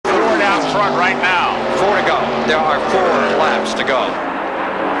front right now. 4 to go. There are 4 laps to go.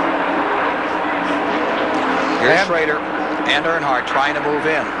 Here's Schrader and Earnhardt trying to move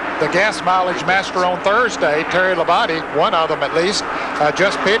in. The gas mileage master on Thursday, Terry Labonte, one of them at least,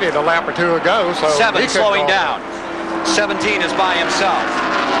 just pitted a lap or 2 ago. So 7 slowing down. 17 is by himself.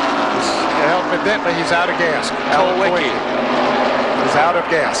 Evidently, he's out of gas. Kulwicki. He's out of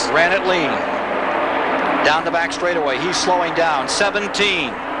gas. Ran it lean. Down the back straightaway. He's slowing down. 17.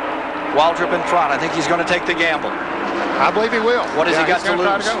 Waldrop in front. I think he's going to take the gamble. I believe he will. What has he got to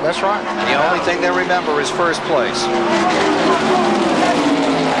lose? That's right. The only thing they remember is first place.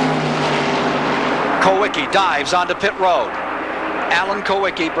 Kulwicki dives onto pit road. Alan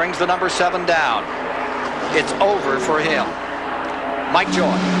Kulwicki brings the number 7 down. It's over for him. Mike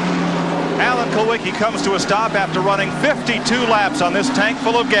Joy. Alan Kulwicki comes to a stop after running 52 laps on this tank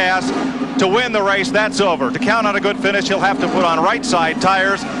full of gas to win the race. That's over. To count on a good finish, he'll have to put on right side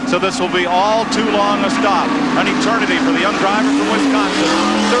tires, so this will be all too long a stop. An eternity for the young driver from Wisconsin.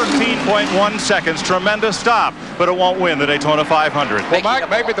 13.1 seconds. Tremendous stop, but it won't win the Daytona 500. Well, Mike,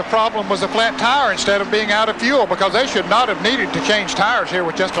 maybe the problem was a flat tire instead of being out of fuel, because they should not have needed to change tires here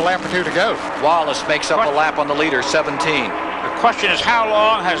with just a lap or 2 to go. Wallace makes up a lap on the leader, 17. The question is, how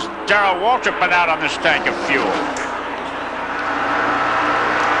long has Darrell Waltrip been out on this tank of fuel?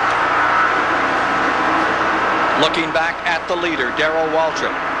 Looking back at the leader, Darrell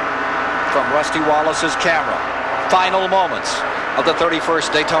Waltrip, from Rusty Wallace's camera. Final moments of the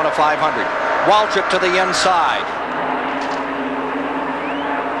 31st Daytona 500. Waltrip to the inside.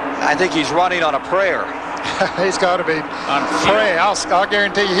 I think he's running on a prayer. He's got to be on pray. I'll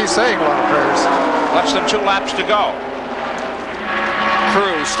guarantee you he's saying a lot of prayers. Less than 2 laps to go.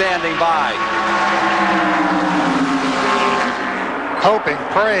 Crew standing by. Hoping,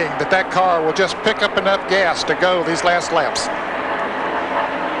 praying that car will just pick up enough gas to go these last laps.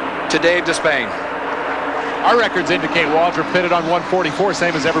 To Dave Despain. Our records indicate Waltrip pitted on 144,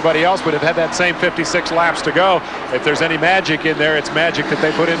 same as everybody else would have had that same 56 laps to go. If there's any magic in there, it's magic that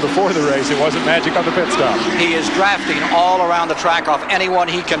they put in before the race. It wasn't magic on the pit stop. He is drafting all around the track off anyone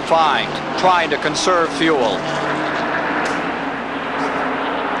he can find, trying to conserve fuel.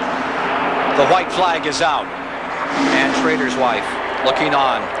 The white flag is out. And Schrader's wife looking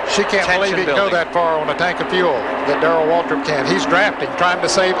on. She can't believe he can go that far on a tank of fuel that Darrell Waltrip can. He's drafting, trying to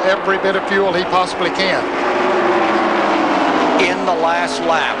save every bit of fuel he possibly can. In the last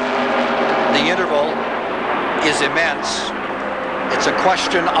lap, the interval is immense. It's a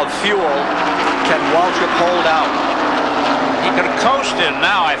question of fuel. Can Waltrip hold out? He could coast in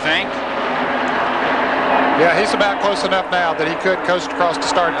now, I think. Yeah, he's about close enough now that he could coast across the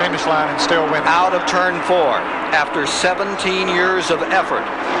start-finish line and still win. Out of turn 4, after 17 years of effort,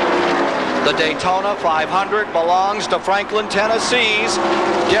 the Daytona 500 belongs to Franklin, Tennessee's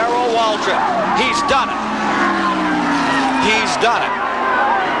Darrell Waltrip. He's done it. He's done it.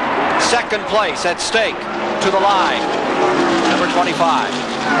 Second place at stake to the line. Number 25.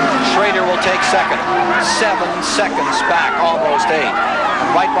 Schrader will take second. 7 seconds back, almost 8. And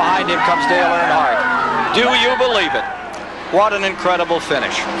right behind him comes Dale Earnhardt. Do you believe it? What an incredible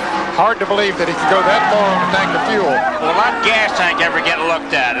finish. Hard to believe that he could go that far on a tank of fuel. Will that gas tank ever get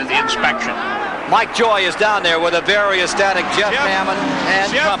looked at in the inspection? Mike Joy is down there with a very ecstatic Jeff Hammond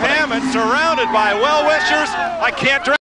and Jeff company. Hammond surrounded by well-wishers. I can't